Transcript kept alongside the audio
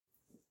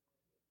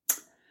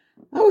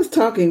was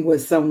talking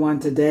with someone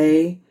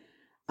today,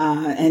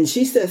 and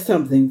she said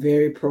something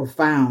very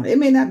profound. It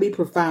may not be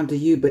profound to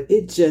you, but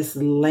it just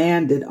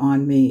landed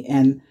on me.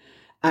 And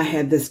I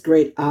had this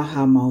great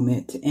aha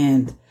moment.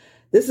 And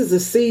this is a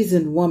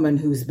seasoned woman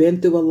who's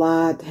been through a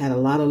lot, had a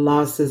lot of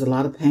losses, a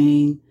lot of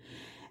pain,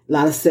 a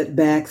lot of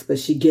setbacks, but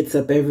she gets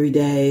up every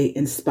day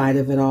in spite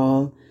of it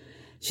all.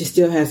 She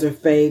still has her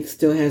faith,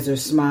 still has her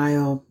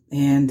smile.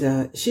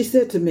 And she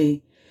said to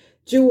me,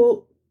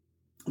 Jewel,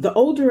 the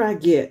older I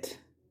get,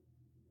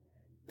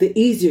 the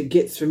easier it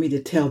gets for me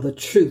to tell the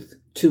truth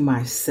to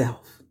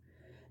myself.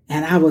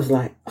 And I was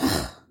like,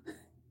 oh,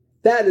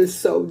 that is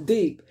so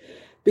deep.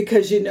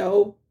 Because,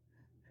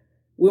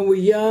 when we're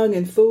young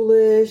and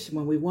foolish,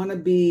 when we want to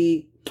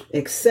be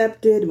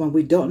accepted, when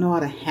we don't know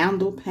how to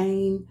handle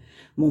pain,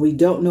 when we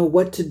don't know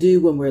what to do,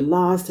 when we're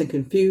lost and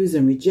confused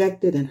and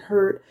rejected and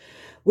hurt,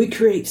 we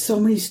create so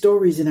many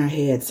stories in our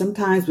head.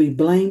 Sometimes we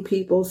blame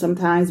people.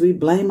 Sometimes we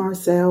blame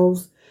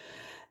ourselves.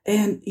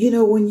 And,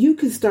 when you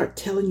can start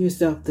telling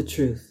yourself the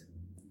truth,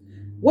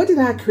 what did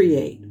I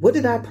create? What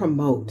did I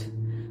promote?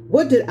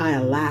 What did I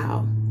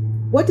allow?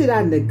 What did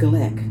I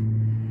neglect?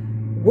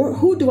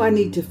 Who do I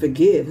need to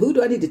forgive? Who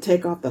do I need to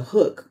take off the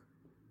hook?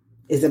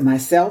 Is it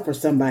myself or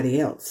somebody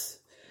else?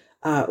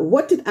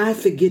 What did I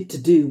forget to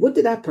do? What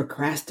did I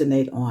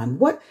procrastinate on?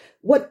 What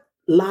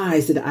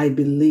lies did I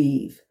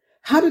believe?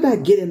 How did I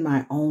get in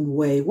my own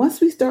way?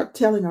 Once we start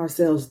telling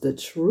ourselves the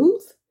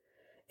truth,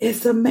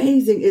 it's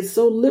amazing. It's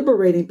so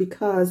liberating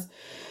because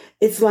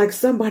it's like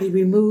somebody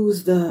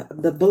removes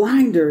the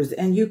blinders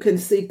and you can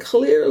see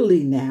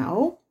clearly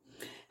now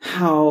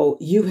how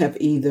you have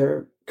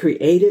either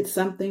created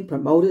something,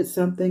 promoted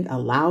something,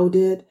 allowed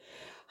it,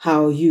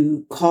 how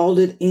you called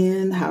it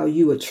in, how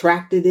you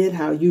attracted it,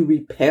 how you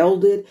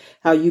repelled it,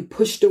 how you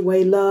pushed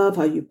away love,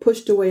 how you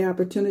pushed away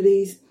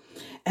opportunities.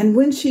 And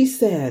when she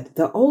said,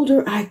 the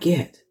older I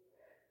get,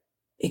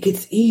 it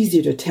gets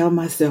easier to tell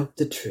myself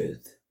the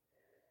truth.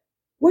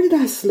 Where did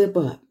I slip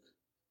up?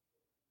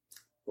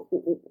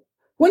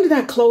 When did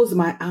I close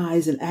my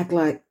eyes and act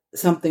like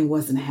something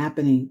wasn't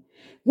happening?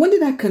 When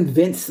did I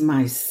convince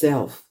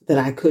myself that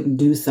I couldn't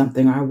do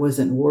something or I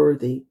wasn't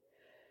worthy?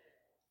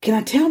 Can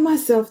I tell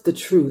myself the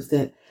truth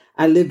that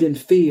I lived in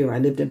fear, I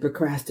lived in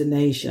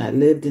procrastination, I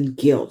lived in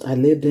guilt, I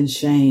lived in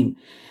shame?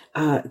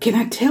 Can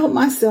I tell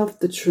myself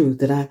the truth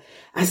that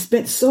I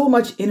spent so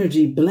much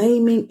energy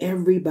blaming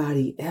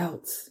everybody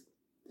else?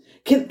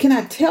 Can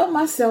I tell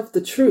myself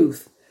the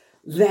truth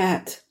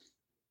that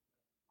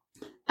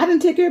I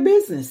didn't take care of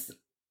business?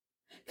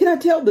 Can I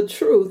tell the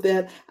truth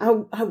that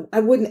I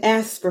wouldn't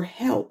ask for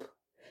help?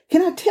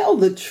 Can I tell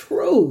the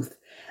truth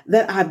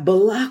that I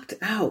blocked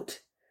out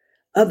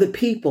other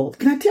people?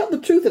 Can I tell the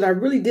truth that I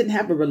really didn't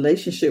have a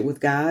relationship with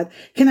God?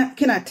 Can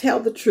I tell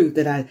the truth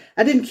that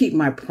I didn't keep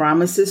my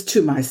promises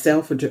to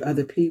myself or to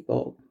other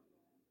people?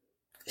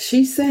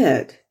 She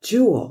said,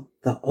 Jewel,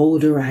 the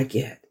older I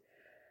get,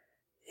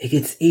 it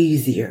gets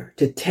easier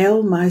to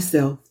tell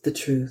myself the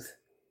truth.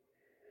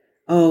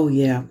 Oh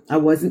yeah, I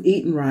wasn't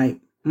eating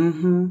right.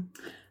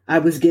 I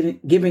was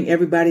giving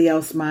everybody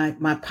else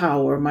my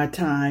power, my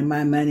time,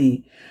 my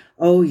money.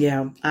 Oh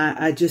yeah,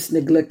 I just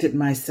neglected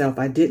myself.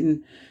 I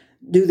didn't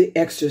do the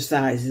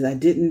exercises. I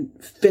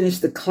didn't finish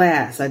the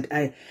class.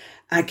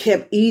 I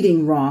kept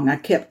eating wrong. I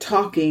kept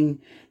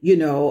talking,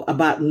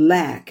 about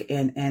lack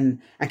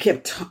and I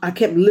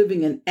kept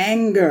living in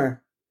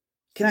anger.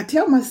 Can I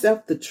tell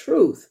myself the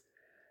truth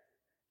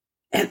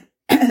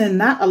and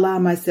not allow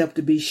myself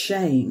to be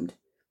shamed?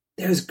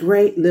 There's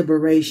great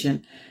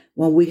liberation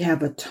when we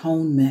have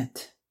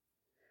atonement,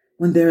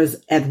 when there's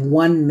at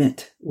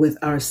one-ment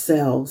with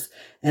ourselves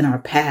and our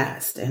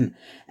past and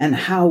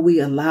how we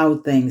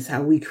allowed things,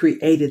 how we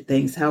created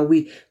things, how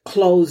we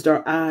closed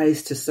our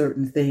eyes to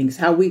certain things,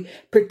 how we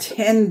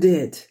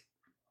pretended,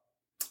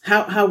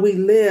 how we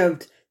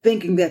lived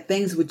thinking that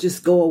things would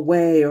just go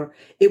away or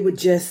it would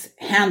just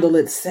handle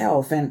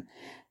itself. And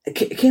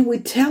can we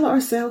tell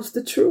ourselves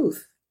the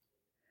truth?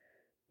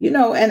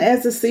 And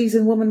as a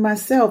seasoned woman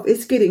myself,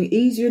 it's getting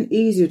easier and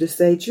easier to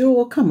say,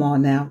 Jewel, come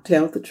on now,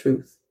 tell the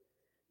truth.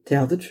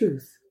 Tell the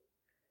truth.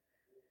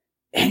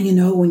 And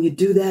when you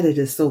do that, it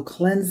is so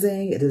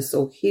cleansing. It is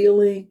so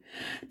healing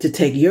to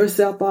take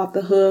yourself off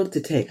the hook,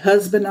 to take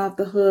husband off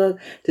the hook,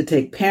 to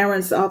take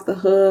parents off the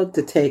hook,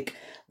 to take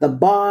the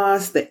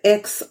boss, the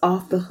ex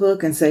off the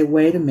hook and say,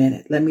 wait a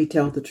minute, let me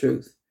tell the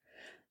truth.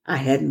 I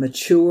hadn't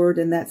matured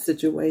in that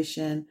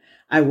situation.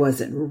 I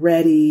wasn't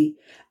ready.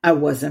 I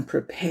wasn't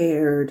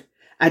prepared.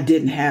 I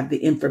didn't have the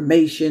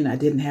information. I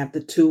didn't have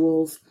the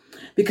tools.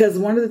 Because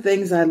one of the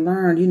things I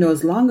learned,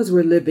 as long as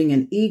we're living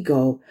in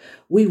ego,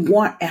 we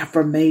want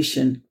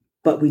affirmation,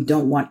 but we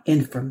don't want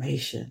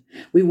information.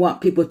 We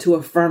want people to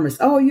affirm us.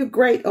 Oh, you're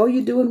great. Oh,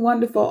 you're doing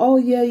wonderful. Oh,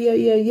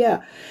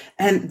 yeah.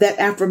 And that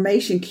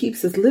affirmation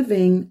keeps us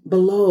living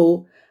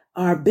below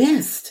our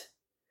best.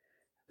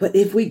 But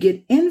if we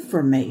get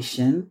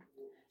information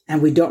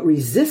and we don't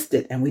resist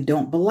it and we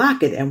don't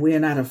block it and we're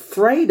not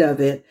afraid of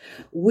it,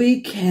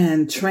 we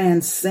can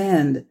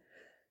transcend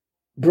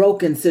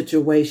broken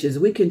situations.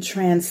 We can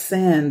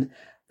transcend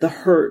the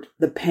hurt,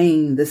 the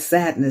pain, the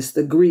sadness,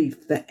 the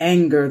grief, the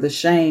anger, the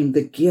shame,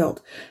 the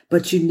guilt,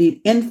 but you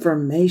need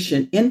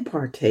information,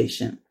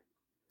 impartation.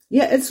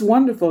 Yeah, it's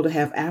wonderful to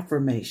have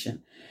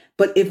affirmation.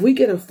 But if we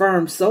get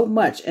affirmed so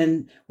much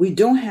and we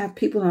don't have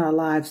people in our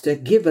lives to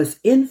give us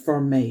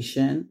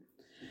information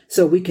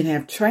so we can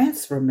have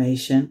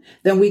transformation,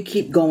 then we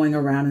keep going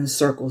around in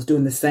circles,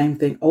 doing the same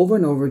thing over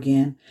and over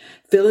again,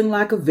 feeling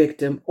like a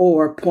victim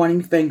or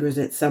pointing fingers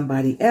at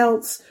somebody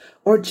else,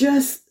 or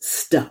just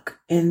stuck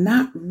and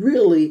not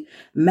really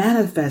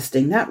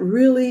manifesting, not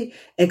really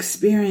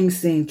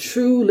experiencing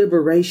true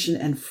liberation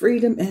and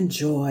freedom and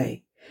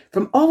joy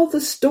from all the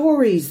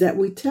stories that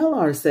we tell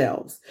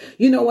ourselves.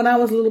 You know, when I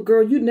was a little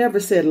girl, you never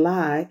said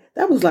lie.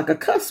 That was like a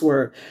cuss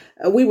word.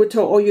 We were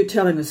told, oh, you're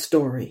telling a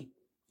story.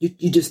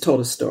 You just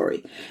told a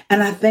story.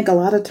 And I think a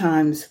lot of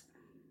times,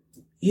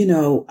 you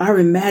know, our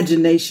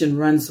imagination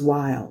runs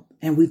wild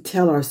and we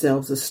tell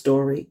ourselves a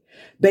story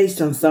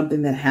based on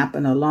something that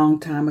happened a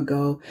long time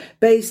ago,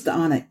 based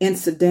on an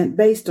incident,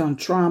 based on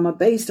trauma,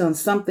 based on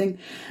something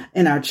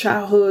in our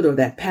childhood or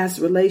that past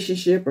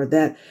relationship or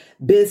that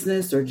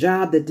business or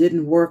job that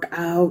didn't work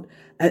out.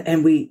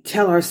 And we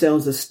tell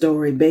ourselves a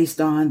story based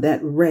on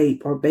that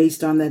rape or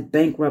based on that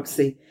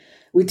bankruptcy.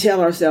 We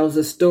tell ourselves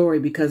a story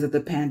because of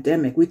the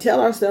pandemic. We tell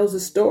ourselves a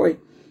story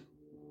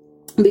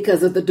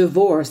because of the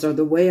divorce or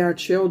the way our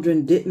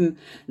children didn't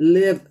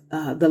live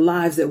the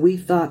lives that we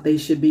thought they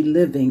should be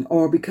living,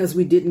 or because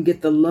we didn't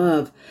get the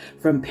love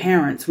from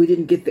parents. We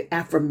didn't get the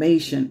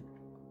affirmation.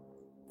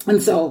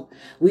 And so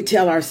we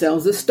tell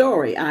ourselves a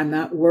story. I'm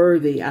not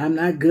worthy. I'm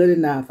not good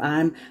enough.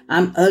 I'm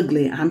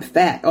ugly. I'm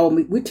fat. Oh,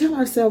 we tell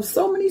ourselves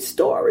so many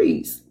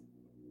stories.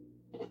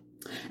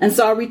 And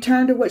so I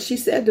returned to what she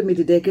said to me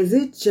today, because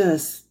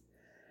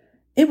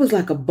it was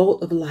like a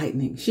bolt of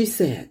lightning. She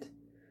said,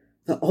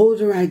 the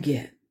older I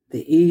get,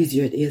 the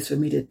easier it is for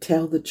me to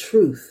tell the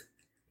truth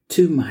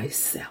to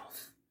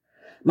myself.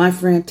 My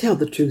friend, tell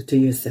the truth to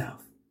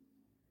yourself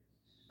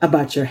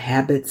about your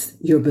habits,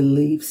 your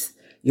beliefs,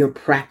 your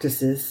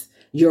practices,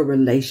 your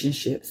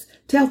relationships.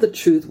 Tell the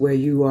truth where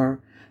you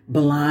are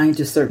blind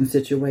to certain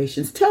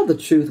situations. Tell the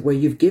truth where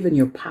you've given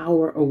your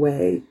power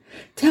away.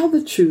 Tell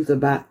the truth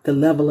about the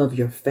level of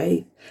your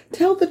faith.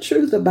 Tell the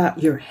truth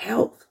about your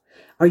health.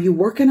 Are you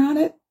working on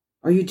it?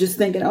 Are you just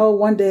thinking, oh,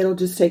 one day it'll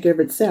just take care of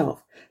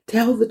itself?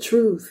 Tell the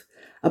truth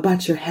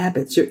about your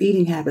habits, your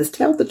eating habits.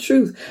 Tell the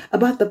truth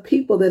about the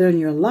people that are in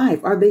your life.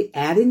 Are they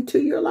adding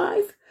to your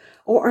life?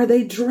 Or are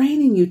they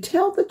draining you?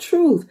 Tell the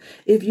truth.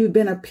 If you've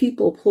been a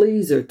people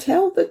pleaser,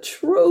 tell the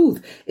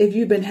truth. If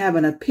you've been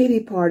having a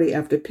pity party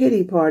after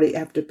pity party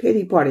after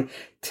pity party,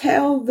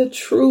 tell the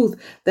truth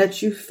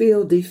that you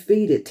feel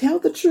defeated. Tell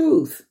the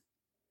truth.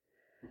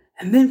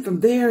 And then from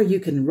there, you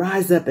can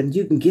rise up and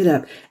you can get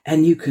up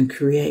and you can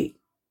create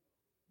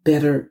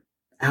better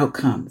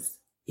outcomes.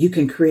 You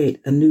can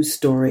create a new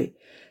story.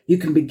 You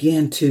can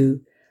begin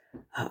to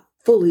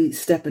fully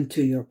step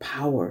into your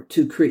power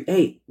to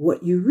create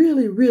what you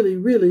really, really,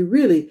 really,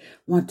 really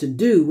want to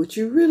do, what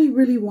you really,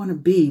 really want to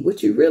be,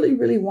 what you really,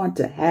 really want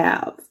to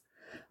have.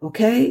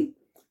 Okay?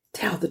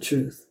 Tell the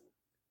truth.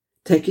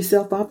 Take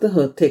yourself off the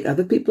hook. Take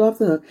other people off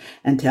the hook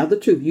and tell the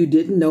truth. You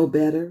didn't know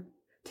better.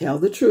 Tell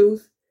the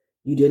truth.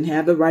 You didn't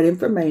have the right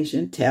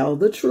information. Tell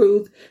the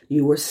truth.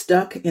 You were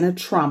stuck in a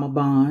trauma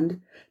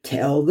bond.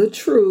 Tell the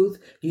truth.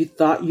 You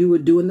thought you were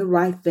doing the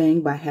right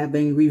thing by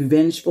having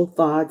revengeful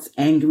thoughts,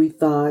 angry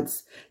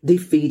thoughts,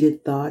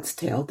 defeated thoughts.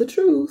 Tell the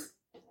truth.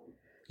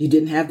 You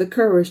didn't have the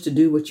courage to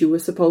do what you were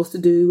supposed to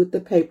do with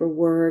the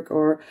paperwork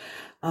or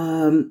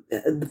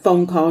the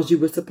phone calls you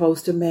were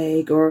supposed to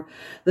make or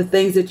the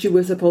things that you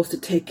were supposed to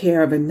take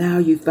care of. And now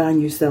you find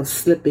yourself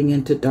slipping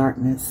into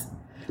darkness.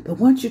 But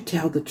once you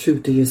tell the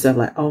truth to yourself,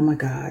 like, oh my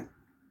God,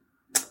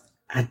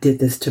 I did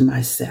this to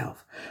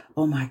myself.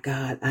 Oh my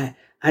God,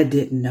 I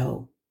didn't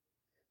know.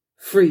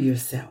 Free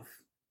yourself.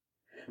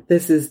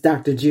 This is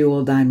Dr.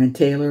 Jewel Diamond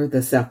Taylor,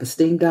 the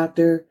Self-Esteem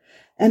Doctor.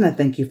 And I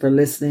thank you for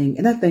listening.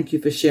 And I thank you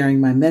for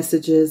sharing my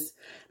messages,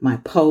 my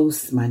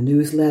posts, my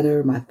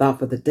newsletter, my Thought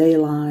for the Day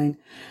line,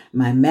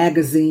 my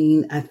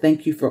magazine. I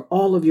thank you for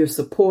all of your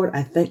support.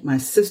 I thank my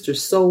sister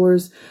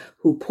sewers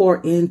who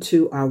pour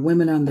into our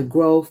Women on the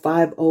Grow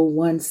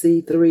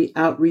 501c3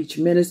 outreach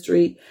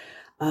ministry.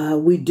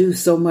 We do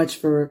so much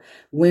for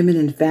women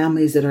and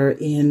families that are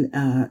in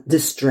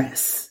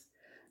distress,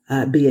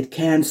 be it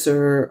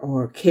cancer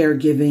or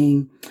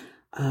caregiving,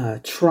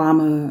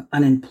 trauma,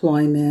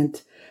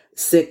 unemployment,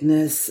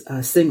 sickness,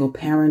 single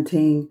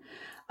parenting.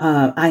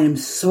 I am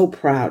so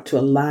proud to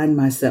align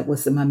myself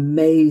with some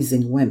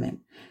amazing women,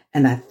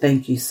 and I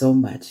thank you so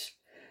much.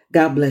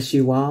 God bless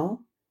you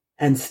all,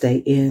 and stay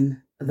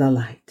in the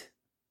light.